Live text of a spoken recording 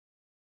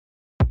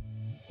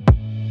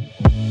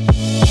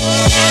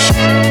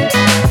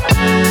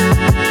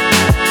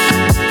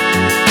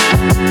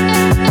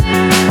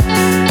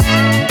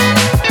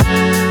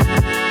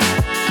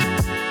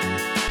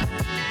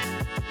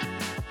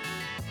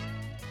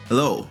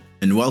Hello,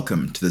 and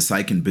welcome to the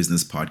Psych and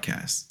Business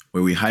Podcast,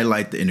 where we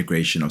highlight the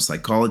integration of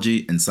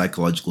psychology and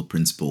psychological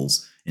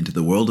principles into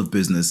the world of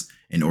business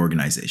and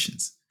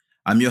organizations.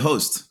 I'm your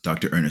host,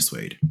 Dr. Ernest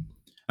Wade.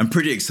 I'm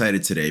pretty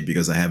excited today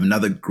because I have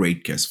another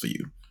great guest for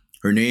you.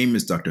 Her name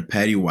is Dr.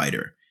 Patti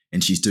Weiter,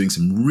 and she's doing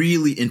some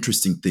really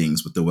interesting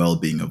things with the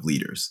well-being of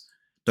leaders.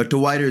 Dr.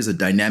 Weiter is a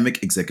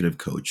dynamic executive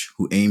coach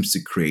who aims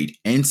to create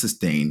and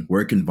sustain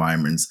work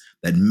environments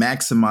that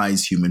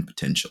maximize human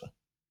potential.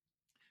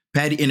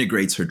 Patti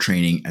integrates her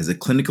training as a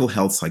clinical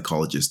health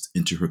psychologist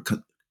into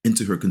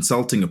her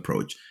consulting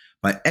approach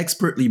by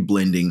expertly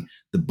blending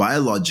the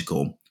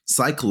biological,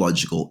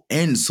 psychological,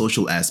 and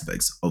social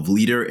aspects of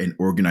leader and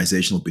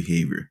organizational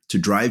behavior to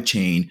drive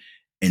change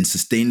and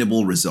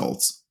sustainable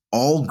results,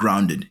 all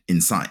grounded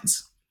in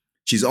science.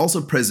 She's also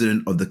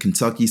president of the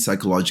Kentucky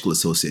Psychological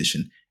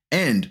Association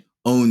and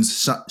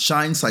owns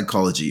Shine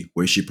Psychology,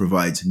 where she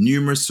provides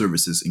numerous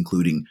services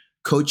including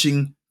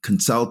coaching,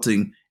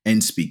 consulting,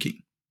 and speaking.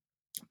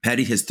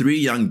 Patti has 3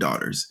 young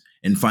daughters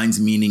and finds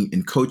meaning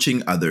in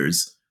coaching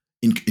others,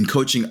 in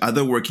coaching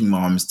other working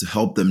moms to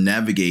help them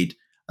navigate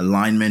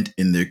alignment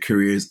in their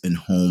careers and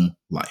home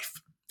life.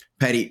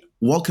 Patti,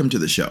 welcome to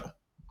the show.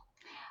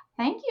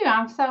 Thank you.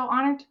 I'm so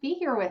honored to be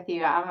here with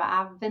you.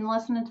 I've been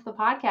listening to the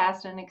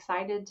podcast and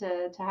excited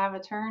to have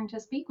a turn to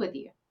speak with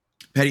you.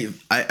 Patti,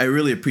 I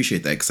really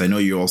appreciate that because I know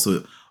you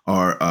also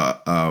are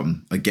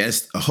a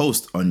guest, a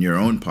host on your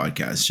own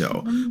podcast show.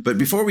 Mm-hmm. But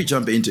before we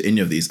jump into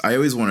any of these, I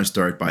always want to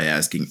start by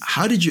asking,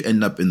 how did you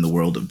end up in the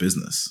world of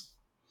business?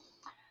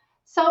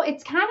 So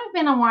it's kind of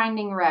been a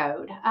winding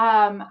road.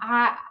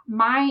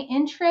 My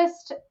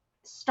interest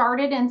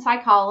started in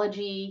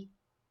psychology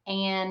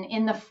and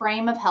in the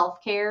frame of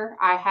healthcare.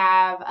 I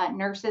have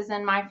nurses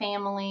in my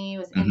family,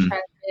 was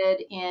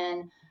interested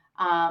in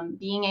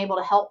being able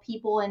to help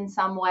people in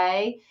some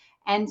way.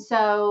 And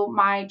so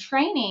my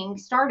training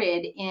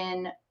started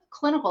in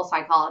clinical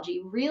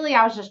psychology. Really,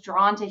 I was just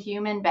drawn to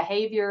human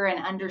behavior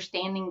and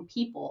understanding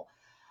people.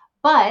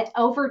 But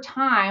over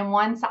time,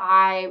 once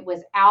I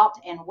was out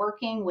and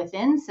working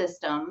within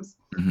systems,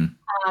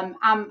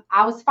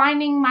 I was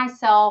finding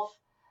myself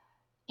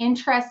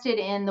interested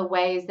in the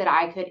ways that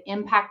I could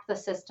impact the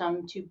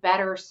system to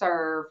better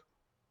serve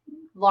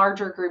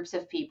larger groups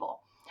of people.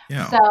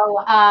 Yeah. So,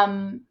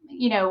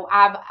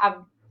 I've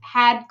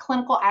had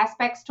clinical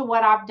aspects to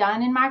what I've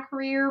done in my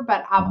career,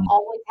 but I've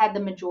always had the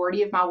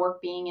majority of my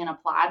work being in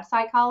applied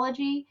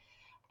psychology.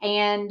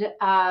 And,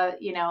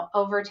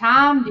 over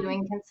time,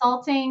 doing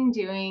consulting,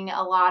 doing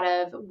a lot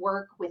of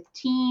work with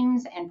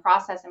teams and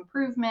process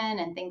improvement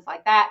and things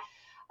like that,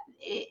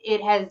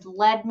 it has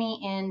led me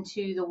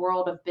into the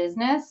world of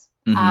business.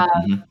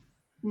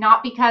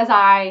 Not because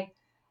I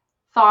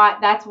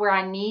thought that's where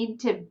I need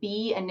to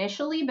be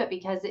initially, but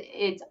because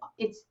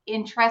it's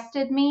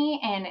interested me,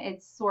 and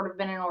it's sort of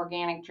been an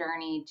organic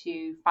journey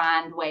to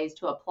find ways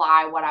to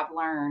apply what I've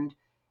learned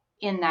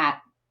in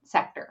that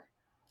sector.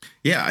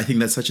 Yeah, I think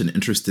that's such an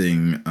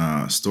interesting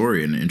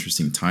story and an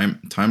interesting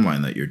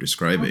timeline that you're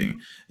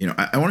describing.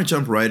 I want to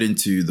jump right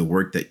into the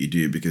work that you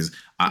do because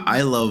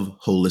I love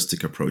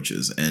holistic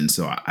approaches. And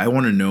so I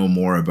want to know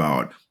more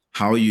about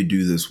how you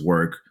do this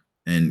work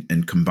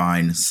and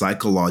combine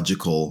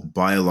psychological,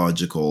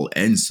 biological,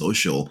 and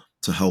social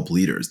to help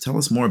leaders. Tell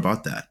us more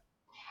about that.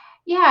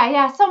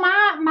 Yeah. So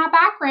my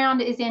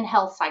background is in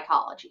health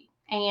psychology,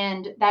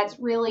 and that's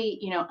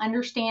really,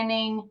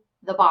 understanding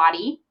the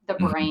body, the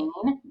brain,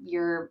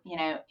 your,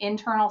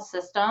 internal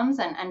systems,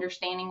 and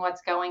understanding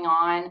what's going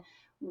on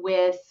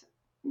with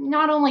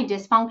not only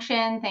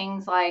dysfunction,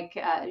 things like,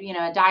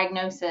 a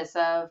diagnosis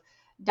of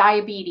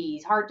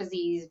diabetes, heart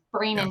disease,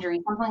 brain injury,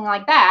 something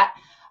like that,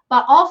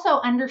 but also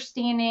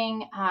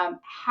understanding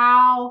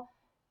how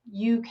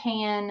you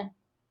can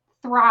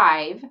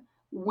thrive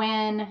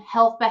when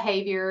health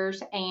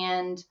behaviors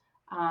and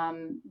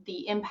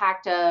the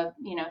impact of,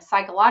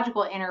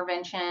 psychological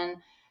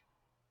intervention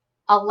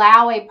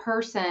allow a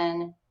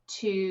person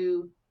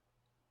to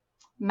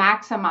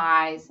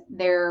maximize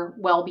their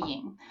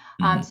well-being.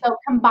 So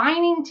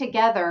combining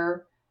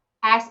together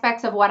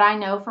aspects of what I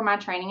know from my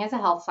training as a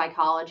health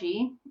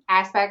psychology,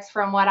 aspects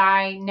from what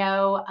I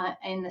know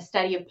in the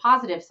study of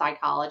positive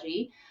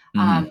psychology,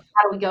 how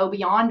do we go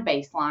beyond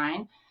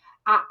baseline?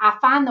 I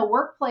find the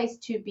workplace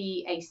to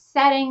be a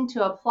setting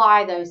to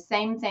apply those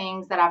same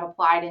things that I've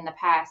applied in the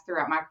past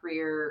throughout my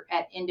career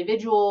at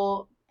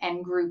individual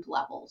and group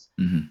levels.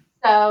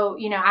 So,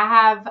 I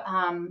have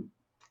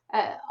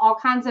all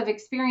kinds of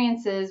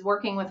experiences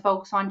working with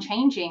folks on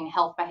changing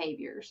health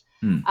behaviors,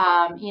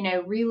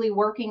 really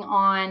working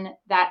on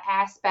that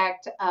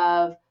aspect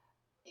of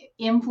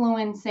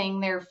influencing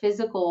their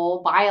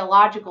physical,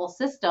 biological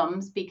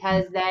systems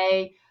because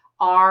they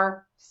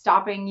are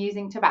stopping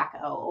using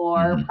tobacco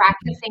or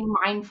practicing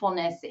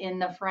mindfulness in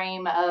the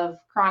frame of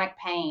chronic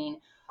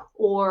pain,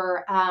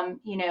 or,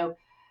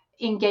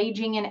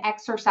 engaging in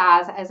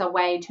exercise as a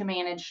way to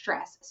manage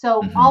stress.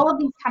 So all of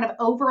these kind of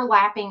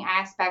overlapping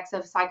aspects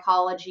of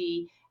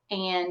psychology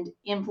and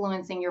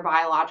influencing your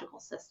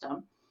biological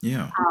system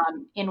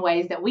in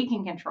ways that we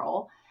can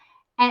control.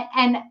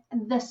 And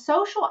the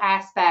social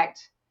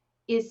aspect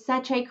is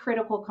such a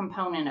critical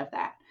component of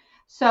that.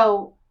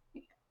 So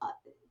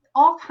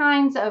all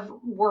kinds of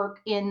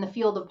work in the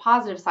field of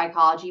positive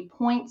psychology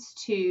points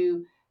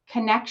to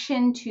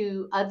connection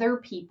to other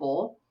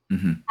people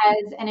Mm-hmm.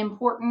 as an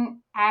important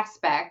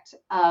aspect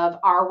of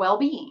our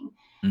well-being.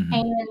 Mm-hmm.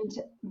 And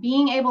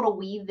being able to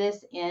weave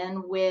this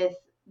in with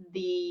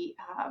the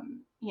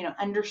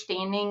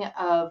understanding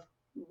of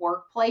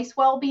workplace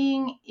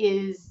well-being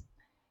is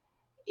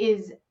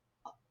is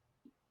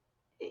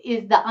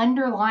the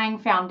underlying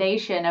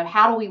foundation of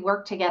how do we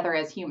work together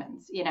as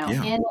humans.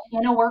 Yeah.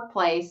 In a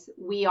workplace,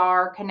 we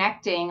are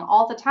connecting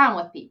all the time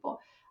with people.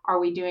 Are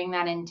we doing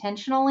that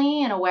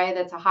intentionally in a way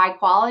that's a high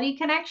quality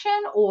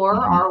connection, or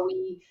Mm-hmm. are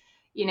we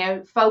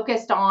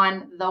focused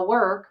on the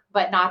work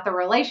but not the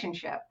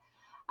relationship?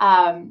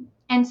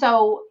 And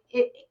so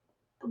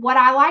what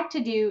I like to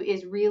do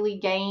is really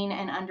gain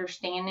an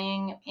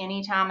understanding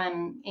anytime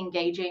I'm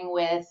engaging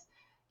with,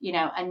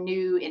 a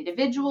new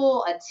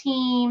individual, a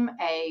team,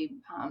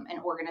 an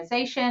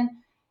organization,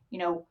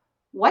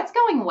 what's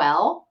going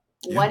well?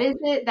 Yeah. What is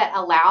it that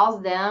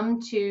allows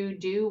them to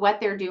do what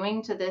they're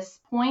doing to this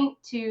point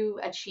to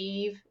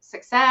achieve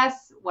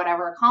success,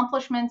 whatever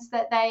accomplishments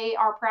that they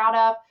are proud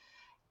of?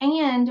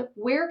 And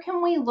where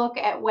can we look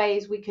at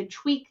ways we could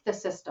tweak the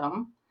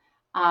system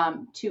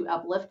to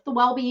uplift the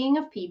well being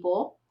of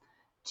people,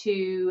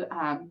 to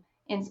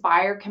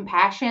inspire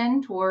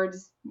compassion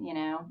towards,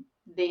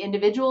 the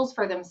individuals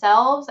for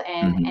themselves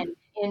Mm-hmm. and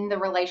in the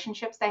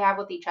relationships they have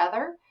with each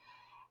other,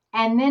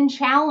 and then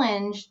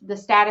challenge the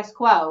status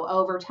quo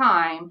over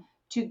time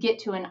to get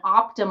to an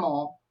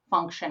optimal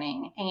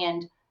functioning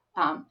and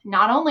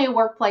not only a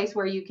workplace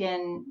where you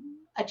can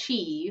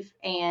achieve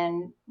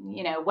and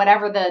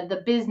whatever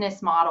the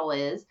business model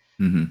is,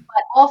 Mm-hmm.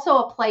 but also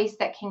a place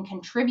that can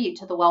contribute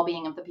to the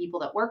well-being of the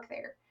people that work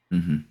there,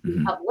 Mm-hmm.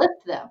 Mm-hmm.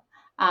 uplift them.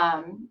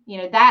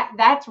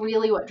 That's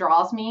really what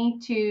draws me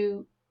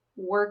to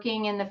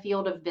working in the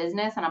field of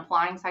business and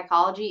applying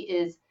psychology,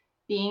 is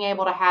being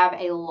able to have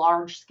a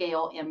large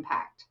scale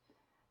impact.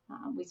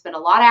 We spend a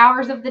lot of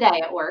hours of the day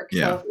at work, so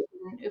Yeah.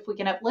 if we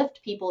can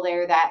uplift people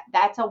there,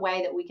 that's a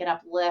way that we can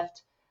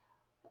uplift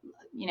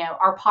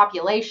our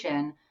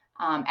population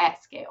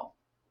at scale.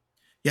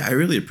 Yeah, I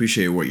really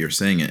appreciate what you're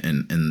saying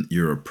and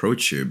your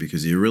approach here,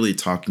 because you're really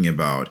talking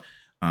about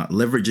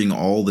leveraging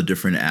all the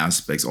different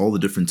aspects, all the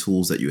different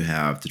tools that you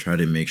have to try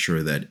to make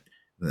sure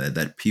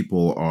that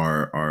people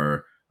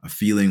are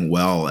feeling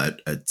well at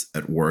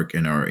work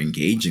and are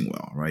engaging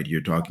well, right?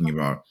 You're talking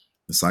about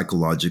the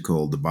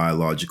psychological, the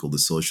biological, the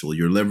social.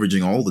 You're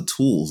leveraging all the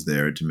tools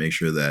there to make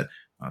sure that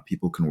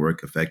people can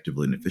work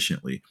effectively and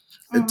efficiently.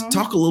 To Mm-hmm.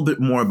 talk a little bit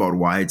more about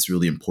why it's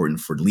really important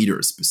for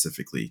leaders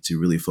specifically to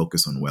really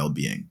focus on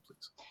well-being,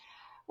 please.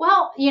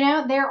 Well,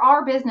 there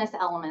are business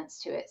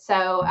elements to it.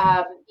 So,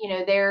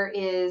 Mhm. there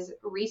is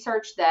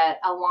research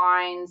that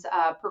aligns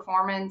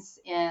performance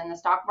in the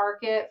stock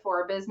market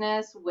for a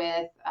business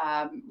with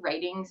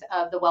ratings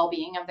of the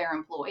well-being of their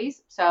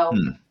employees. So,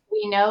 Hmm.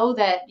 we know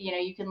that,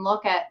 you can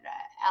look at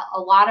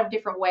a lot of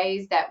different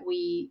ways that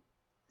we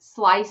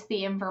slice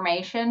the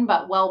information,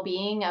 but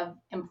well-being of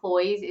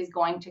employees is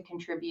going to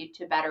contribute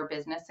to better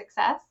business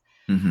success.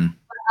 Mhm.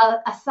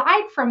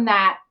 Aside from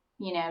that,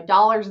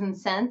 dollars and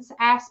cents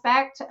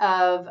aspect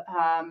of,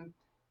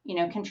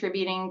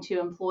 contributing to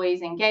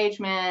employees'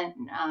 engagement,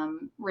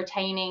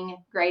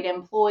 retaining great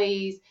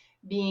employees,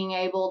 being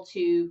able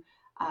to,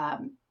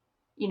 um,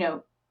 you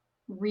know,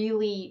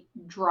 really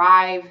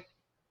drive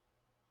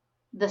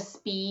the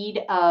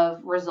speed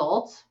of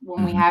results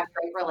when we Mhm. have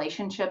great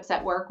relationships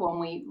at work,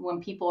 when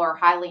people are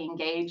highly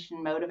engaged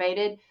and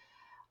motivated.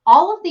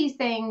 All of these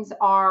things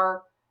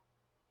are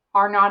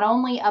not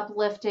only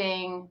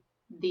uplifting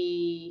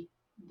the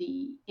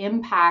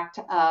impact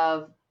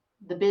of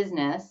the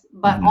business,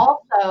 but Mhm.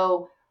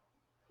 also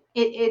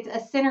it's a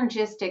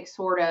synergistic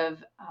sort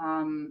of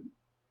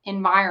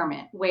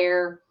environment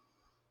where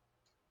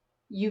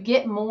you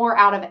get more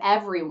out of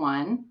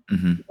everyone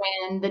Mhm.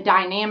 when the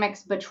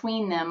dynamics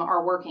between them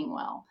are working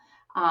well.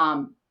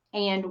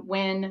 And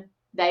when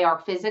they are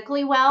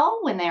physically well,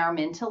 when they are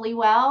mentally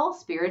well,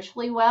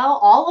 spiritually well,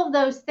 all of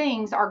those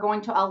things are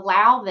going to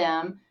allow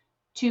them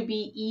to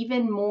be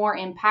even more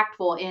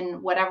impactful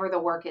in whatever the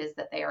work is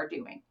that they are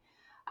doing.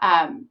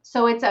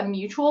 So it's a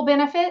mutual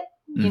benefit.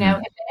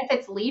 Mhm. It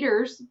benefits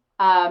leaders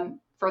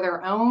for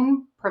their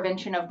own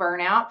prevention of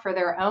burnout, for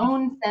their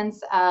own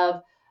sense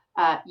of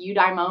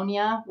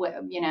eudaimonia,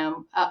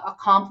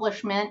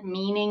 accomplishment,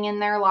 meaning in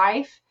their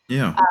life.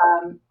 Yeah.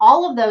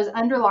 All of those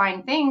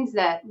underlying things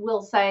that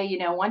will say,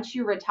 once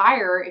you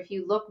retire, if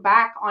you look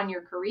back on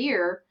your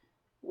career,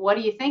 what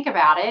do you think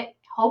about it?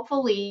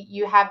 Hopefully,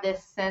 you have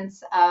this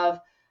sense of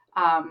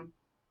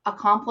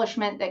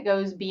accomplishment that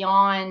goes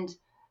beyond,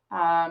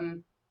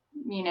 um,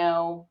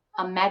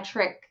 a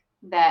metric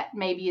that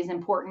maybe is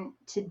important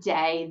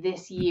today,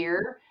 this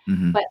year,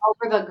 Mhm. but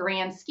over the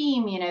grand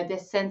scheme,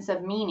 this sense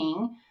of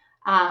meaning.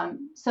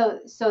 So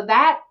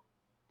that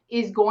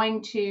is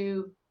going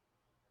to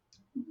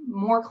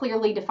more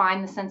clearly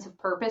define the sense of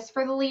purpose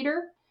for the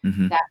leader.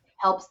 Mm-hmm. that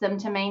helps them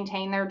to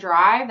maintain their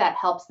drive, that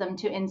helps them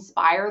to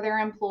inspire their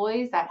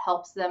employees, that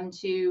helps them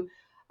to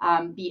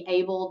be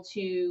able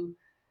to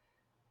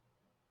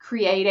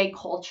create a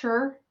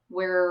culture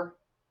where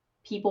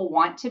people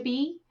want to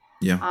be.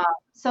 Yeah.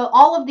 So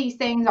all of these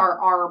things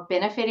are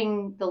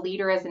benefiting the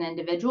leader as an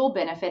individual,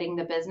 benefiting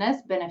the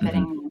business,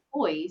 benefiting Mm-hmm. the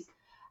employees.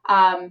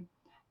 Um,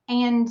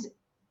 and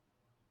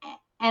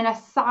and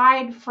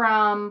aside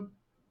from,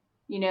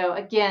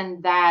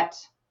 again, that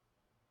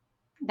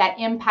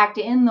impact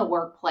in the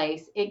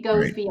workplace, it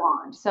goes Right.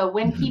 beyond. So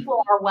when Mm-hmm.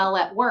 people are well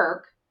at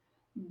work,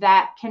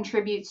 that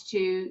contributes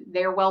to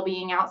their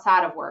well-being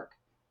outside of work.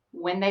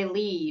 When they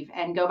leave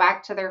and go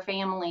back to their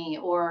family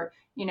or,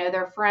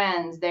 their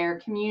friends, their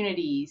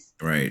communities,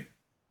 Right.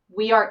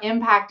 we are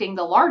impacting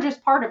the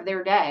largest part of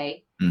their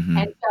day. And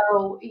Mm-hmm.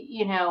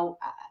 so,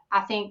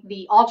 I think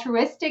the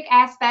altruistic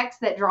aspects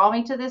that draw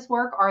me to this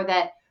work are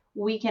that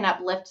we can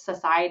uplift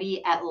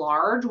society at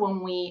large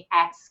when we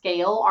at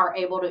scale are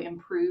able to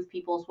improve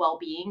people's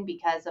well-being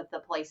because of the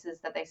places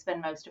that they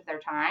spend most of their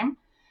time.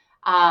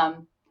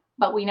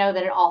 But we know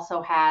that it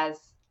also has,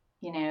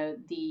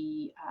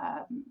 the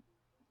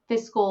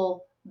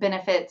fiscal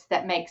benefits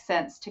that make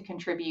sense to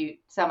contribute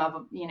some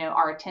of,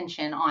 our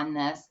attention on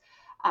this.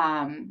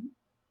 Um,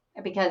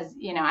 because,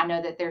 I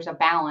know that there's a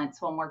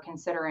balance when we're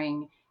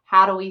considering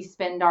how do we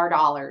spend our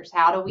dollars?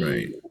 How do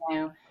Right.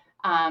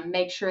 we,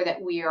 make sure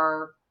that we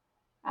are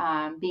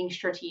being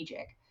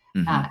strategic? Uh,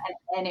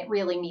 Mm-hmm. and it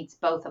really meets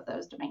both of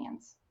those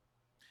demands.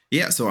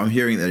 Yeah, so I'm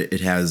hearing that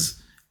it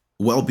has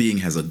well-being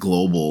has a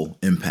global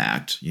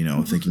impact.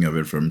 Mhm. Thinking of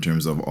it from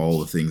terms of all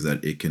the things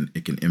that it can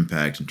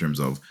impact in terms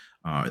of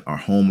our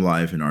home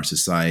life and our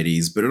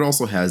societies, but it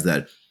also has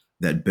that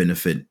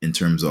benefit in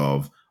terms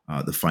of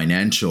the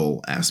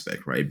financial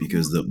aspect, right?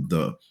 Because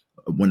the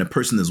when a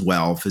person is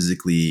well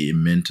physically,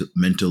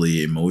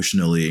 mentally,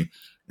 emotionally,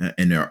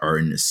 and are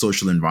in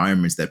social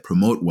environments that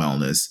promote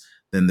wellness,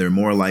 then they're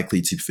more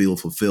likely to feel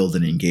fulfilled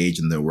and engaged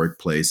in their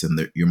workplace, and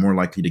you're more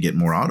likely to get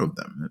more out of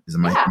them. Yeah.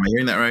 Am I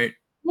hearing that right?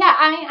 Yeah,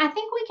 I mean, I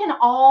think we can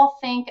all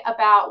think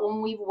about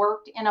when we've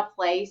worked in a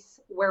place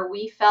where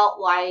we felt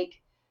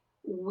like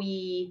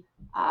we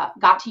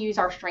got to use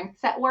our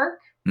strengths at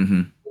work.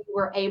 Mm-hmm. We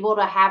were able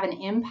to have an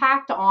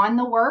impact on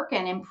the work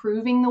and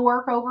improving the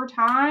work over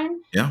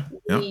time. Yeah.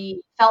 Yeah.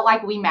 We felt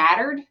like we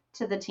mattered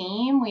to the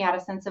team. We had a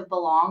sense of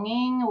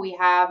belonging. We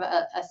have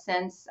a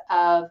sense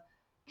of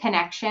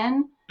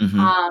connection.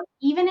 Mm-hmm.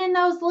 Even in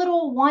those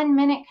little 1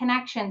 minute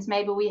connections,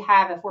 maybe we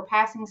have, if we're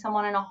passing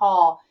someone in a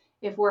hall,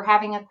 if we're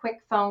having a quick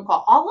phone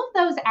call, all of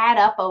those add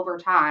up over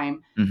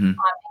time Mm-hmm. and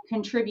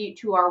contribute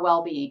to our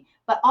well being.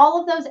 But all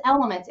of those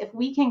elements, if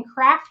we can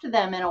craft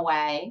them in a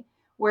way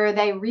where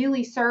they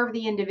really serve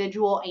the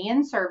individual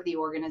and serve the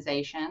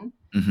organization,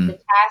 the Mm-hmm.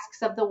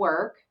 tasks of the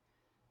work,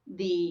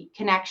 the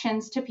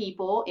connections to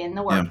people in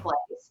the Yeah.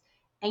 workplace,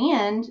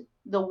 and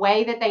the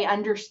way that they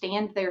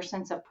understand their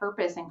sense of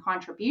purpose and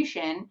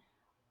contribution,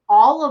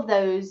 all of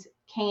those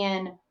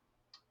can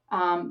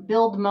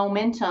build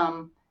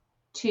momentum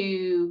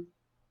to,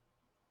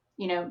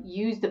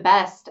 use the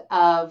best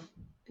of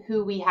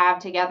who we have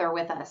together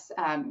with us.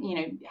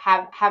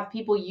 Have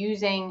people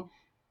using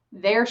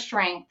their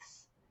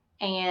strengths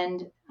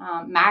and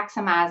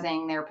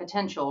maximizing their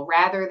potential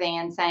rather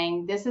than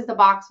saying, this is the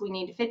box we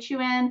need to fit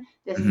you in.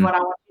 This is Mm-hmm. what I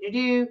want you to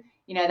do.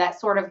 That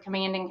sort of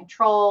command and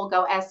control,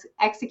 go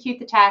execute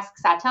the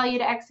tasks I tell you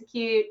to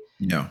execute,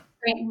 Yeah.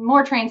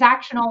 more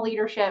transactional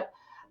leadership.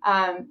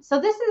 So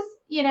this is,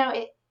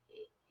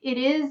 it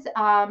is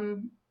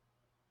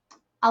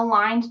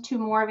aligned to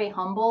more of a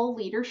humble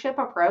leadership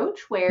approach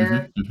Mm-hmm.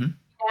 where, Mm-hmm.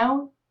 you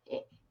know,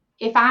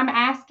 if I'm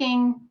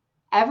asking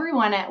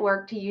everyone at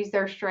work to use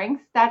their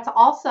strengths, that's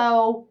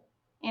also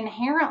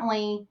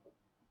inherently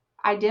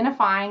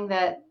identifying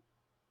that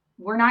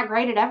we're not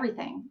great at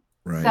everything.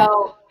 Right.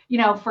 So,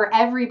 for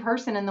every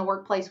person in the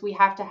workplace, we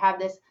have to have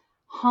this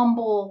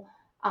humble,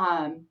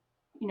 um,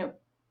 you know,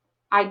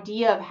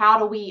 idea of how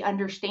do we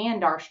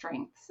understand our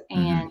strengths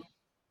Mm-hmm.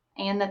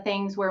 and the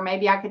things where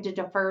maybe I could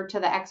defer to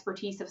the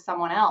expertise of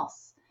someone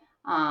else,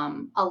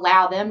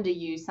 allow them to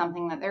use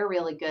something that they're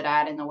really good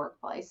at in the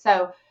workplace.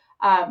 So,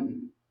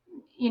 um,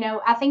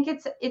 I think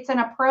it's an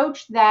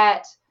approach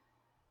that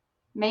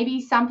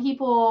maybe some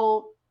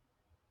people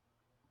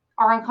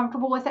are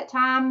uncomfortable with at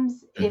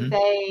times if Mm-hmm.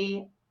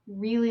 they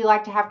really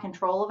like to have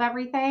control of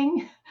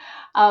everything.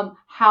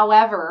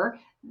 However,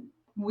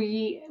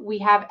 we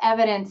have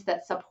evidence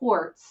that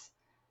supports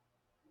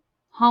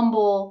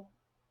humble,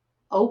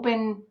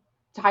 open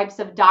types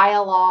of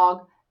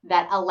dialogue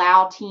that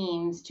allow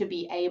teams to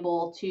be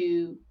able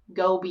to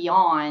go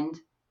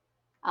beyond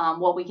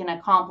what we can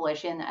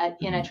accomplish in a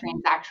Mm-hmm.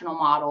 transactional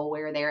model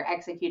where they're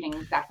executing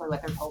exactly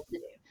what they're told to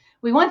do.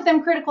 We want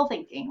them critical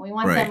thinking. We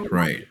want Right. them,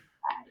 Right.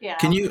 you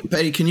Can know, you,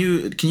 Patty? Can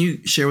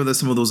you share with us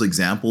some of those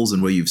examples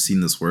and where you've seen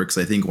this work? 'Cause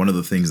I think one of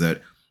the things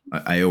that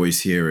I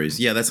always hear is,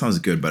 "Yeah, that sounds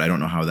good, but I don't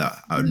know how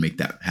that I would make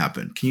that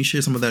happen." Can you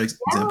share some of that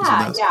examples with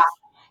yeah, us? yeah.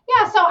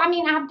 Yeah, so I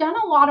mean, I've done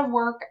a lot of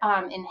work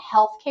in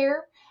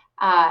healthcare.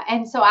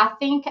 And so I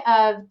think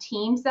of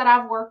teams that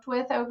I've worked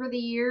with over the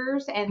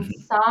years, and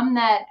some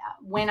that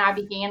when I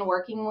began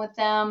working with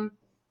them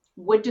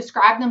would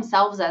describe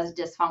themselves as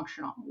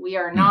dysfunctional. We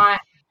are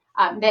not,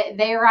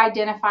 they are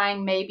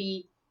identifying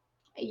maybe,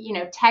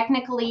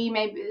 technically,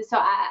 maybe. So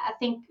I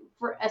think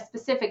for a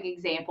specific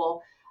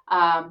example,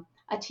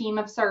 a team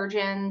of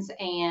surgeons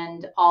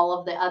and all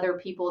of the other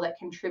people that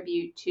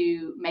contribute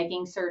to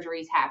making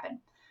surgeries happen.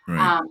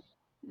 Right. Um,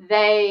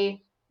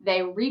 they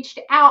reached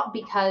out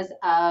because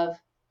of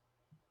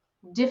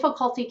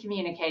difficulty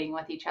communicating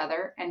with each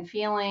other and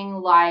feeling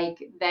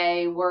like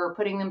they were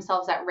putting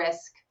themselves at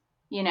risk,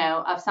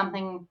 of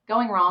something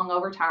going wrong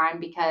over time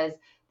because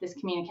this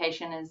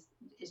communication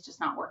is just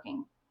not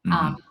working.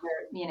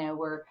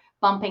 We're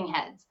bumping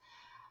heads.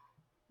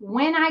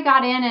 When I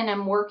got in and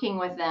am working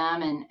with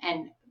them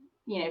and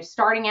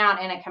starting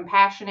out in a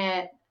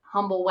compassionate,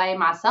 humble way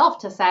myself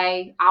to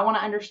say, I want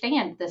to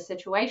understand this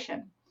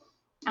situation.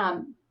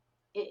 Um,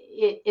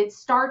 it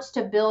starts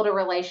to build a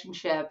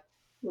relationship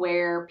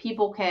where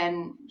people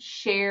can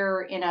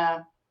share in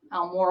a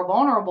more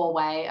vulnerable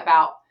way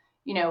about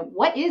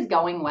what is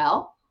going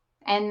well,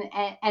 and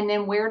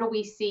then where do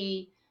we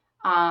see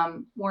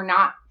we're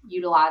not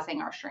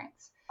utilizing our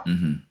strengths.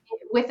 Mm-hmm.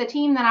 With the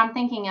team that I'm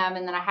thinking of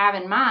and that I have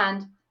in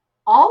mind,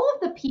 all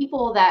of the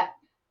people that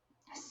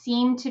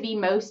seem to be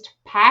most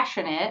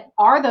passionate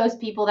are those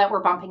people that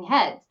were bumping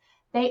heads.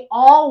 They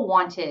all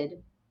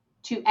wanted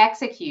to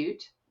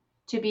execute,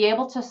 to be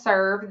able to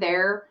serve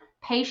their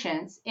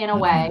patients in a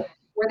way Mm-hmm.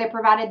 where they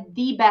provided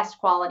the best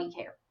quality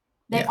care.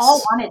 They all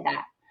Yes. wanted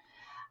that.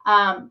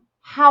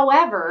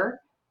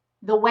 However,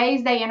 the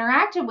ways they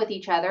interacted with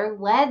each other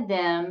led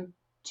them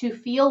to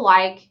feel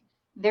like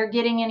they're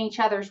getting in each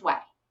other's way.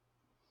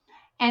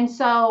 And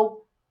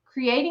so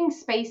creating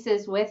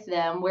spaces with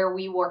them where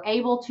we were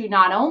able to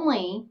not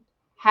only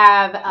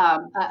have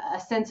a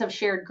sense of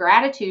shared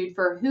gratitude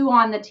for who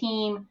on the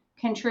team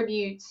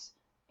contributes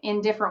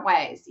in different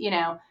ways.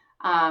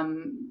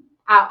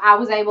 I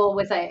was able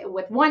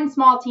with one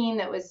small team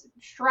that was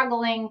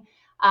struggling.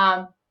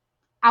 I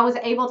was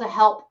able to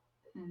help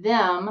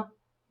them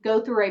go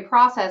through a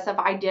process of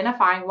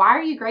identifying, why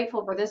are you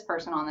grateful for this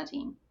person on the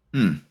team?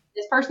 Mm.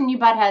 This person you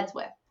butt heads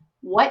with.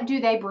 What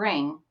do they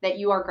bring that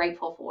you are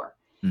grateful for?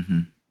 Mm-hmm.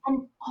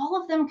 And all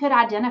of them could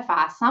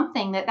identify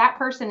something that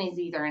person is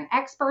either an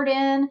expert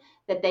in,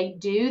 that they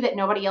do that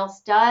nobody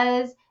else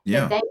does, that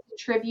Yeah. they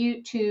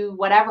contribute to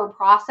whatever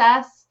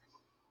process.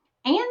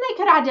 And they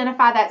could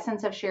identify that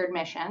sense of shared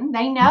mission.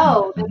 They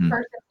know Mm-hmm. this Mm-hmm.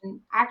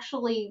 person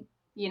actually,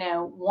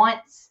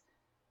 wants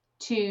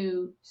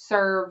to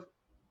serve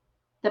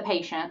the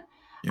patient.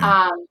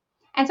 Yeah. Um,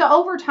 and so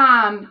over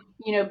time,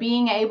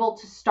 being able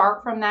to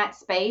start from that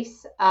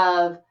space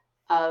of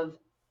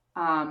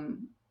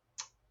um,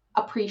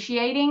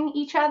 appreciating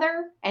each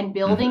other and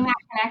building Mm-hmm. that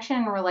connection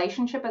and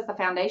relationship as the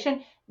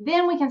foundation,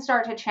 then we can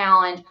start to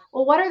challenge,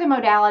 well, what are the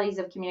modalities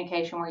of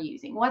communication we're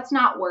using? What's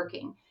not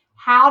working?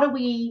 How do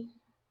we,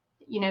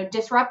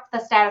 disrupt the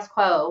status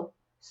quo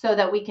so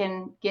that we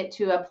can get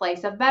to a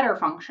place of better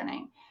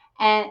functioning?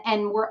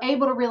 And we're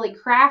able to really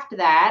craft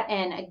that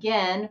and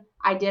again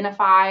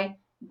identify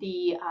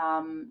the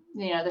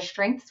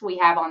strengths we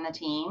have on the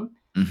team,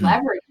 Mm-hmm.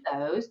 leverage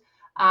those.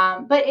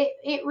 But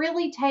it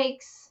really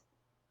takes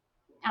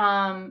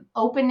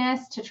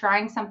openness to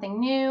trying something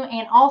new,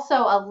 and also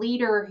a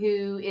leader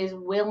who is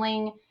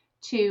willing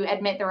to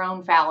admit their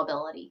own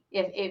fallibility.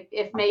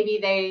 If maybe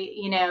they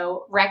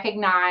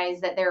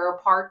recognize that there are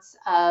parts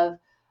of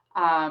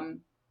um,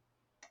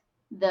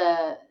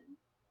 the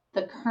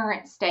the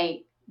current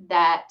state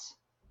that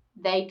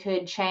they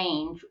could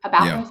change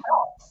about Yeah.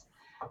 themselves.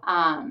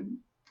 Um,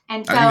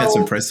 and I think that's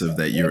so, impressive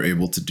that you're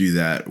able to do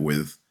that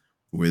with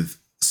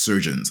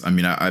surgeons. I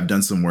mean, I've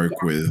done some work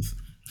with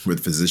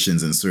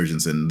physicians and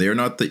surgeons, and they're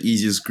not the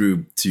easiest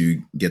group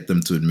to get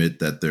them to admit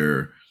that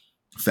they're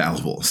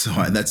fallible. So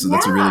that's a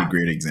really yeah,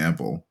 great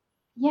example.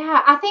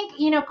 yeah, I think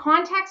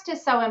context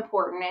is so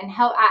important, and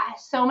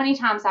so many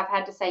times I've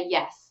had to say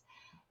yes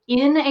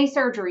in a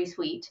surgery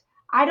suite.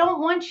 I don't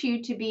want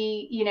you to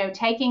be,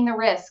 taking the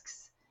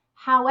risks.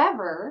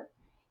 However,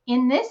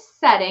 in this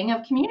setting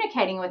of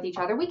communicating with each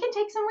other, we can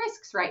take some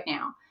risks right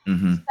now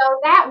Mm-hmm. so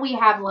that we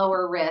have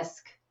lower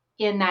risk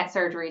in that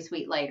surgery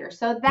suite later,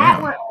 so that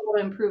Yeah. we're able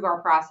to improve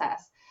our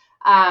process.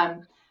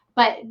 Um,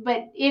 but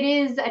it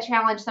is a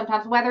challenge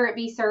sometimes, whether it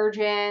be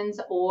surgeons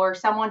or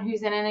someone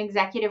who's in an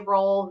executive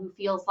role who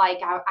feels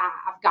like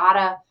I've got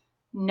to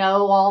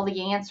know all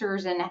the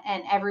answers and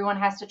everyone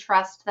has to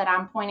trust that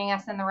I'm pointing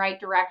us in the right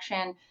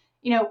direction.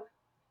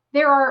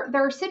 There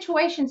are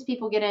situations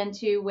people get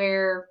into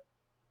where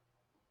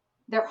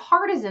their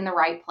heart is in the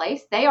right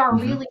place. They are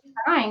Mm-hmm. really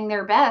trying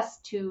their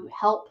best to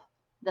help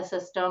the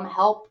system,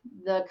 help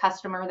the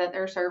customer that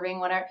they're serving,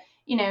 whatever,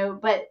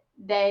 but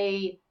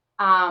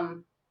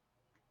um,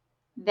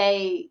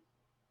 they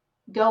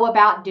go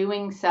about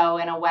doing so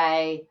in a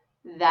way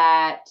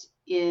that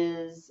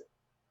is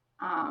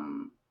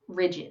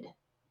rigid.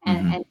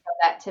 And Mm-hmm. so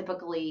that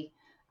typically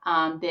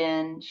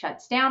then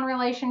shuts down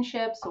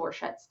relationships or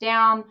shuts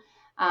down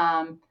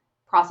um,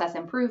 process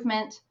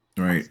improvement.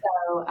 Right.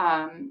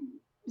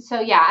 So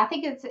yeah, I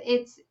think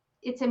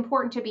it's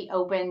important to be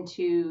open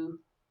to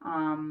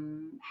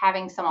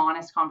having some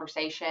honest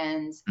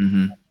conversations,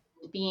 Mm-hmm.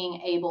 being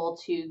able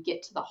to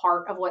get to the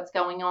heart of what's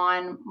going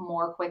on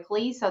more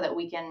quickly so that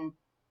we can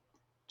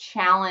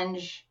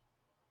challenge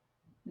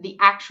the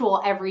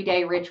actual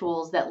everyday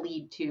rituals that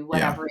lead to Yeah.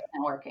 whatever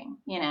isn't working,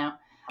 you know.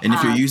 And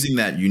if you're Um, using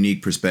that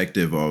unique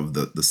perspective of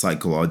the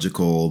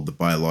psychological, the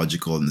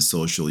biological, and the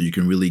social, you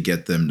can really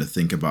get them to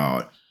think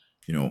about,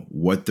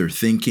 what they're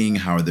thinking,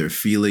 how they're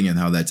feeling, and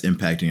how that's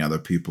impacting other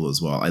people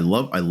as well. I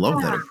love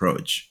that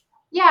approach.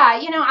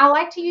 yeah, I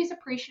like to use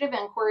appreciative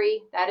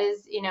inquiry. That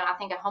is, I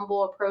think a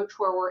humble approach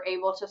where we're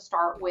able to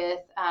start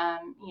with,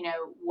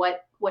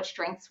 what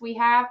strengths we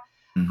have.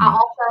 I Mm-hmm.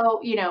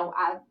 also,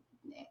 I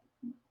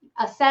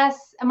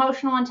assess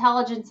emotional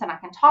intelligence, and I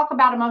can talk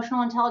about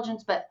emotional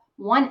intelligence, but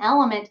one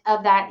element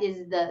of that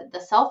is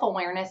the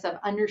self-awareness of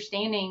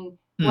understanding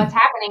what's Hmm.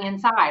 happening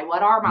inside.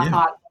 What are my Yeah.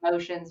 thoughts,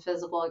 emotions,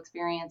 physical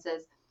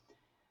experiences?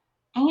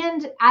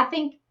 And I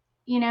think,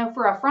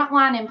 for a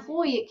frontline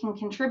employee, it can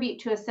contribute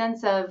to a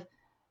sense of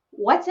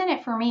what's in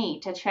it for me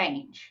to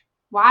change.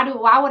 Why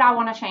would I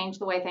want to change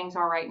the way things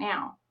are right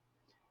now?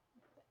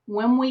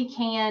 When we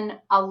can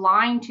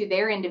align to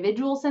their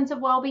individual sense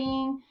of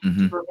well-being, to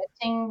Mm-hmm.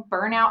 preventing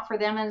burnout for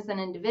them as an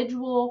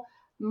individual,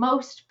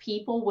 most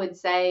people would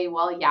say,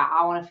 well, yeah,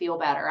 I want to feel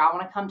better. I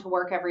want to come to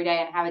work every day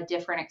and have a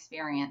different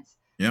experience.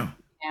 Yeah.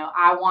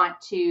 I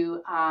want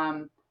to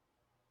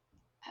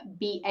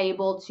be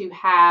able to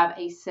have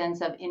a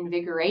sense of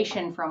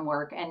invigoration from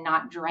work and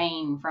not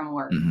drain from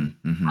work.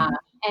 Mm-hmm. Mm-hmm. Uh,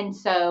 and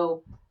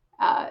so,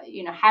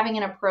 having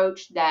an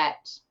approach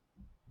that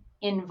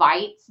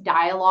invites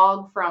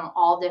dialogue from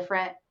all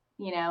different,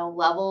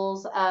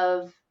 levels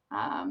of,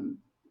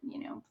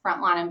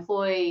 frontline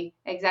employee,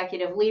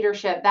 executive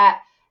leadership,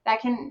 that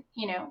can,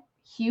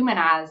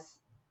 humanize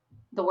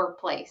the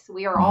workplace.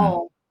 We are Mm-hmm.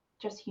 all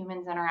just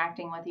humans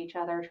interacting with each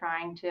other,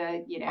 trying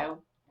to,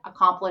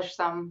 accomplish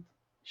some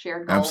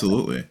shared goal.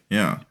 Absolutely.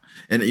 Yeah.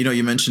 And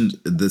you mentioned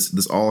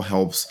this all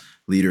helps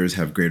leaders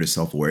have greater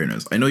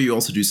self-awareness. I know you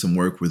also do some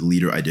work with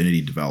leader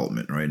identity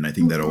development, right? And I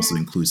think that also Mhm.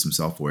 includes some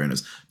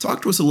self-awareness.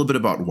 Talk to us a little bit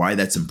about why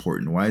that's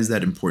important. Why is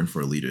that important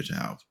for a leader to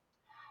have?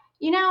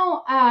 You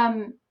know,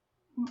 I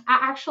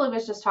actually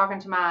was just talking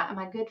to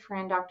my good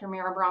friend Dr.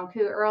 Mira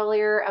Broncu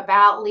earlier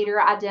about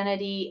leader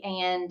identity,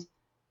 and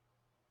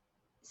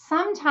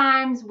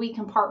sometimes we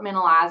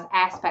compartmentalize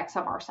aspects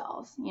of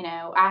ourselves.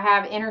 I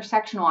have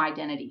intersectional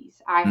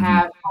identities. I Mm-hmm.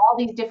 have all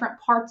these different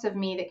parts of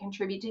me that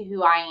contribute to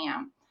who I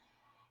am.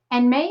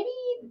 And maybe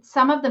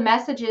some of the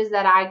messages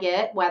that I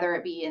get, whether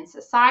it be in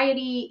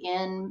society,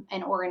 in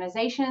an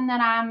organization that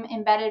I'm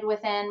embedded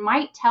within,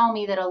 might tell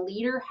me that a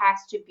leader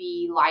has to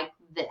be like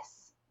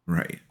this.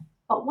 Right.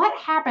 But what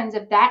happens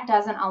if that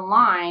doesn't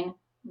align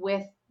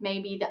with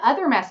maybe the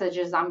other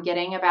messages I'm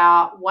getting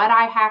about what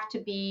I have to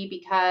be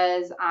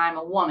because I'm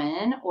a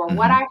woman, or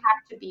what I Mm-hmm.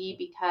 have to be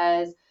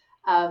because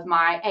of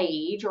my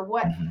age, or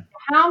Mm-hmm.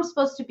 how I'm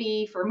supposed to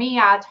be? For me,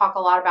 I talk a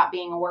lot about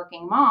being a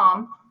working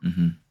mom.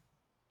 Mm-hmm.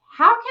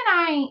 How can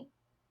I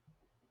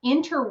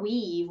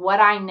interweave what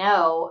I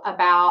know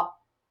about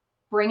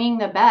bringing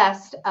the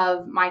best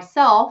of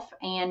myself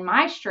and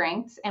my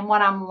strengths and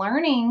what I'm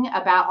learning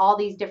about all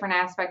these different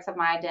aspects of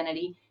my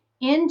identity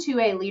into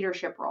a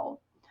leadership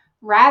role,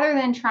 rather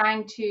than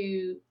trying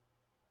to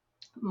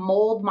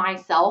mold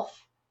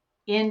myself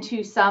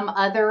into some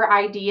other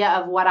idea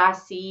of what I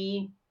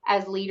see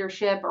as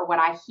leadership or what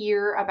I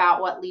hear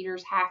about what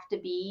leaders have to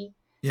be.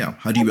 Yeah.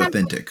 How do you be Sometimes,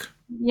 authentic?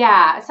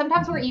 yeah,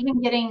 sometimes we're Mm-hmm.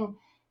 even getting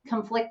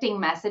conflicting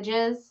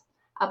messages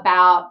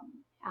about,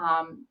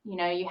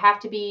 you have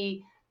to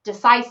be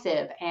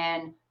decisive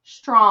and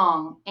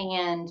strong,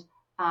 and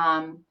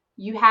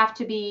you have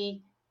to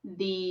be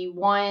the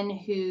one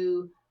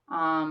who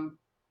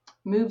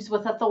moves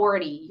with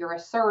authority. You're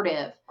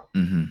assertive.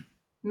 Mm-hmm.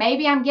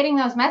 Maybe I'm getting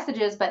those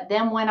messages, but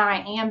then when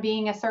I am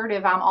being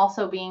assertive, I'm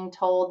also being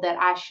told that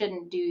I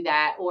shouldn't do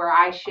that, or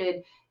I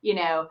should,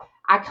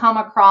 I come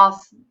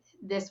across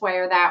this way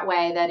or that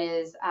way that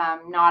is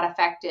not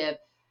effective.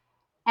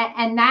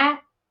 And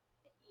that,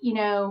 you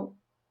know,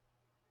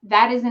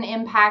 that is an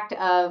impact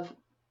of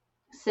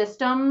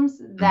systems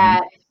Mm-hmm.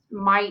 that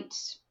might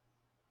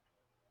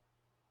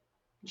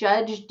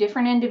judge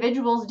different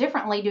individuals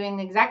differently doing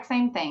the exact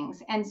same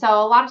things. And so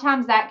a lot of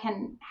times that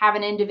can have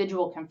an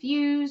individual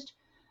confused,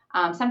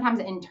 sometimes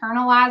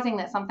internalizing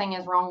that something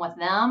is wrong with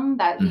them.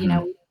 That,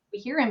 Mm-hmm. we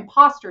hear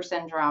imposter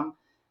syndrome.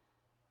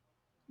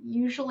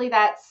 Usually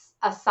that's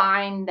a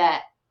sign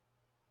that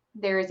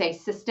there is a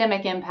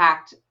systemic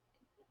impact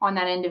on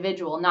that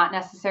individual, not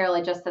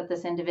necessarily just that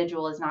this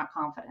individual is not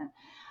confident.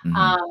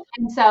 Mm-hmm.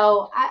 And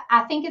so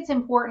I think it's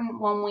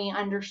important when we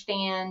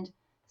understand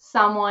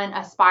someone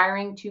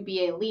aspiring to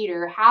be a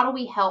leader, how do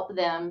we help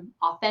them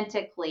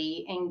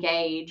authentically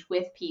engage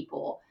with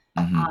people,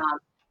 Mm-hmm. um,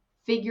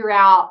 figure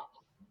out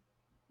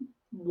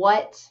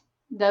what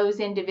those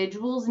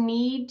individuals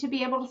need to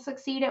be able to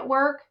succeed at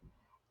work,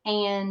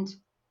 and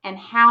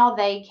how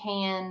they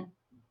can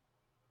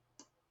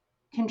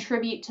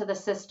contribute to the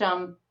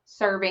system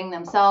serving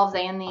themselves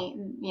and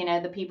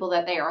the people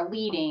that they are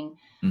leading,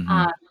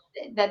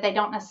 Mm-hmm. that they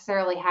don't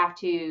necessarily have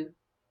to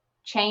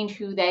change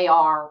who they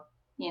are,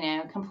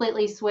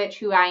 completely switch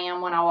who I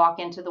am when I walk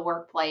into the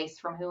workplace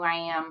from who I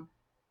am,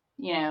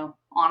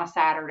 on a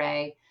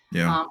Saturday.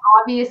 Yeah.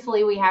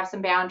 Obviously, we have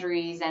some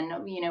boundaries,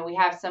 and we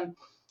have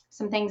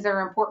some things that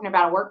are important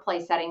about a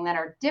workplace setting that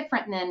are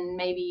different than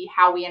maybe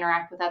how we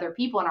interact with other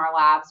people in our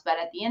lives. But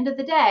at the end of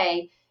the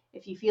day,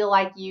 if you feel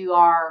like you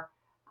are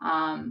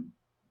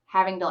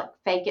having to like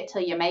fake it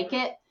till you make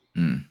it,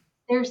 Mm.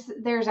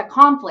 there's a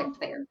conflict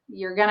there.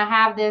 You're going to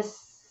have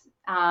this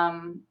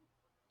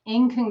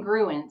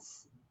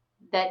incongruence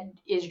that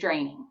is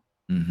draining.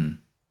 Mm-hmm.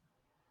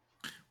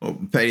 Well,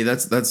 Patti,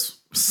 that's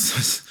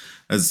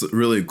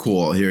really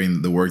cool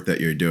hearing the work that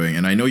you're doing,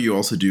 and I know you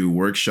also do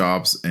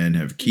workshops and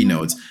have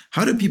keynotes.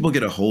 How do people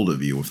get a hold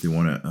of you if they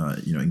want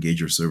to, engage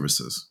your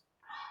services?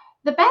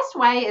 The best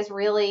way is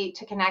really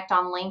to connect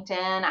on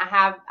LinkedIn.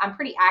 I'm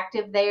pretty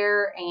active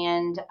there,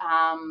 and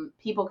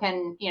people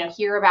can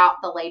hear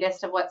about the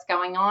latest of what's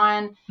going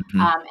on,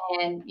 Hmm.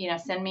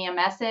 and send me a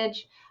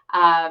message.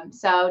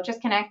 So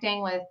just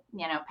connecting with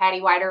Patti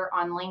Weiter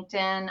on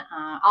LinkedIn.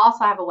 I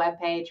also have a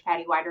webpage,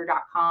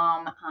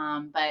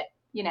 pattyweiter.com. But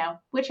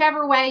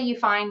whichever way you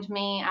find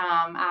me,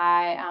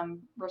 I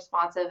am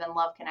responsive and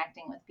love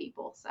connecting with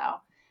people. So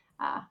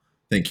uh,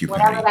 Thank you,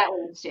 whatever Patti. that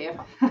leads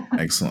to.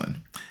 Excellent.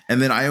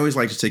 And then I always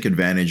like to take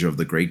advantage of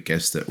the great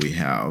guests that we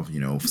have,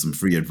 for some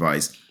free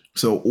advice.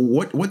 So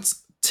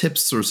what's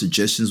tips or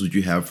suggestions would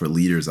you have for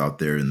leaders out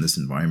there in this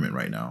environment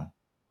right now?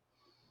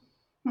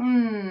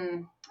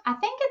 I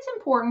think it's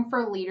important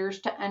for leaders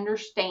to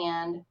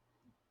understand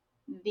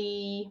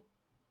the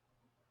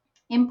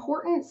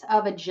importance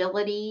of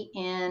agility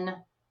in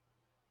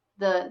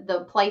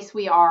the place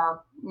we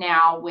are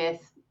now with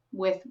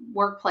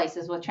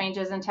workplaces, with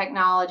changes in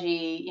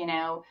technology,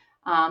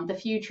 the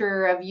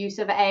future of use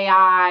of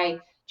AI,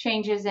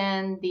 changes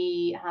in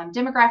the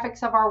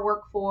demographics of our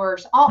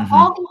workforce, all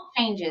Hmm. these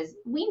changes.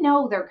 We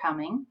know they're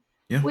coming.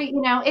 Yeah.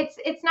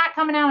 It's not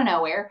coming out of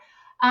nowhere.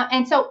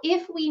 And so,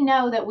 if we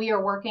know that we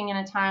are working in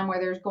a time where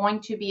there's going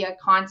to be a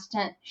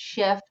constant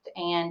shift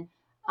and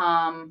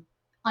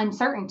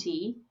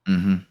uncertainty,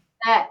 Hmm.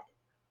 that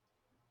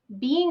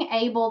being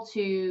able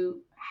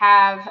to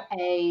have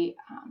a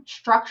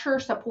structure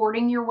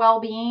supporting your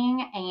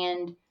well-being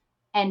and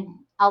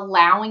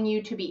allowing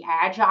you to be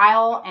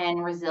agile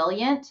and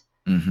resilient,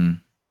 Hmm.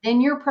 then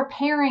you're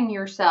preparing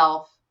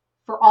yourself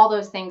for all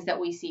those things that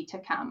we see to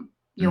come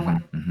your way.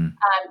 Hmm. Hmm.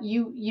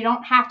 You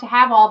don't have to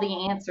have all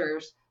the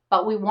answers,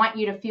 but we want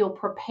you to feel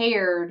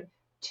prepared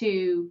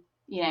to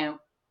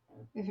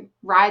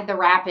ride the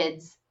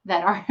rapids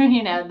that are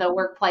the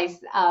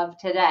workplace of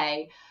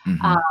today, um,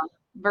 Hmm.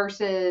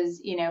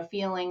 versus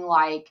feeling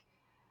like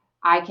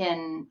I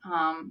can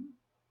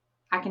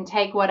I can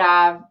take what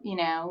I've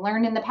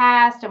learned in the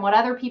past and what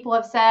other people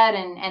have said,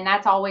 and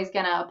that's always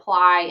going to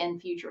apply in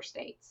future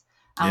states.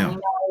 We Yeah.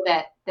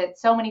 know that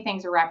so many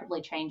things are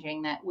rapidly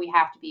changing that we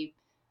have to be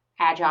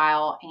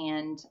agile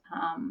and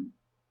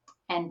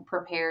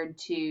prepared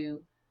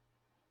to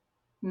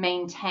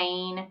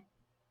maintain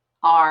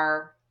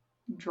our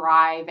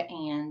drive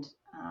and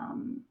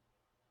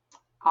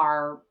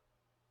our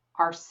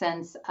our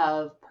sense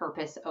of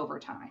purpose over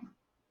time.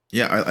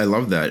 Yeah, I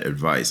love that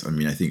advice. I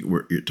mean, I think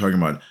you're talking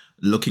about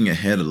looking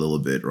ahead a little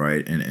bit,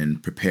 right?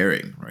 And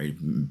preparing, right?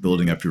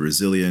 Building up your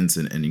resilience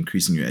and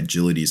increasing your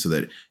agility so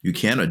that you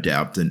can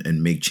adapt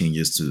and make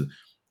changes to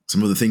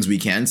some of the things we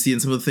can see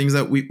and some of the things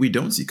that we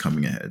don't see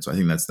coming ahead. So I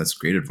think that's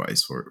great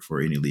advice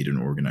for any leader in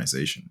an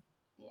organization.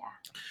 Yeah.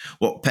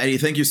 Well, Patti,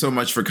 thank you so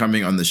much for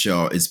coming on the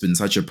show. It's been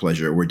such a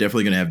pleasure. We're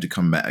definitely going to have to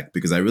come back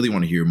because I really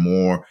want to hear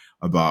more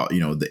about,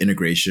 the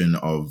integration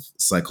of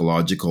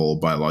psychological,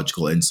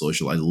 biological, and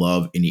social. I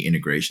love any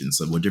integration.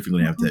 So we're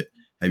definitely going to have to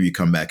have you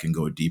come back and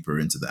go deeper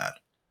into that.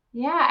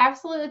 Yeah,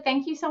 absolutely.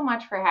 Thank you so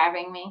much for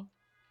having me.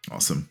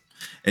 Awesome.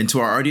 And to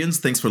our audience,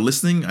 thanks for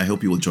listening. I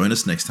hope you will join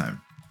us next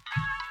time.